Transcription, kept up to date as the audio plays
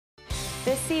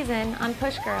This season on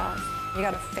Push Girls. You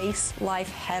gotta face life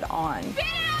head on. Beat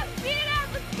it up,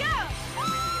 let's go!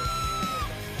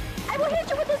 I will hit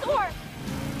you with this oar!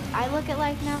 I look at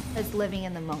life now as living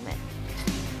in the moment.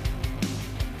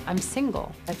 I'm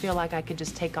single. I feel like I could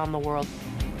just take on the world.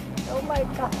 Oh my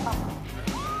God.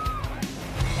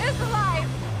 It's alive!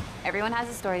 Everyone has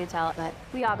a story to tell, but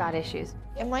we all got issues.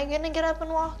 Am I gonna get up and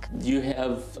walk? You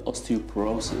have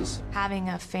osteoporosis. Having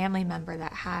a family member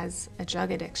that has a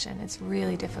drug addiction, it's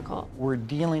really difficult. We're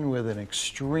dealing with an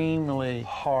extremely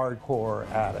hardcore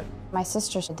addict. My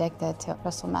sister's addicted to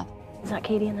crystal meth. Is that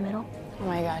Katie in the middle? Oh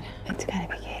my God, it's gotta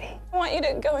be Katie. I want you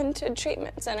to go into a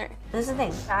treatment center. This is the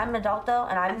thing. I'm an adult, though,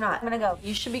 and I'm not gonna go.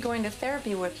 You should be going to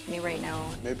therapy with me right now.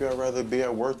 Maybe I'd rather be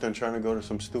at work than trying to go to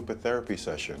some stupid therapy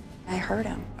session. I hurt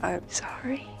him. I'm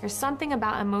sorry. There's something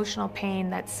about emotional pain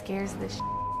that scares the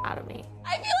out of me.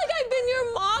 I feel like I've been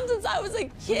your mom since I was a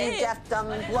kid. You deaf,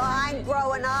 dumb, and blind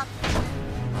growing up.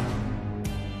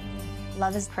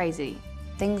 Love is crazy.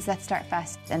 Things that start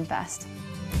fast and fast.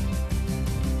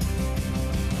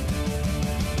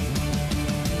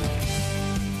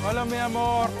 Hola, mi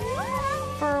amor.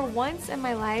 For once in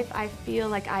my life, I feel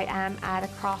like I am at a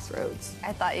crossroads.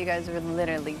 I thought you guys were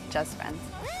literally just friends.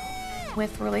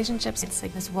 With relationships, it's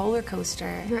like this roller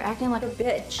coaster. You're acting like a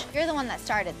bitch. You're the one that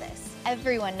started this.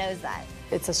 Everyone knows that.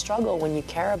 It's a struggle when you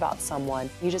care about someone.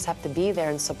 You just have to be there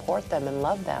and support them and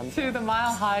love them. To the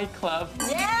Mile High Club.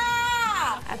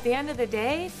 Yeah! At the end of the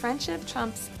day, friendship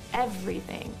trumps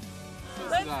everything.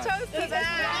 Let's toast to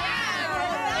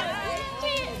that!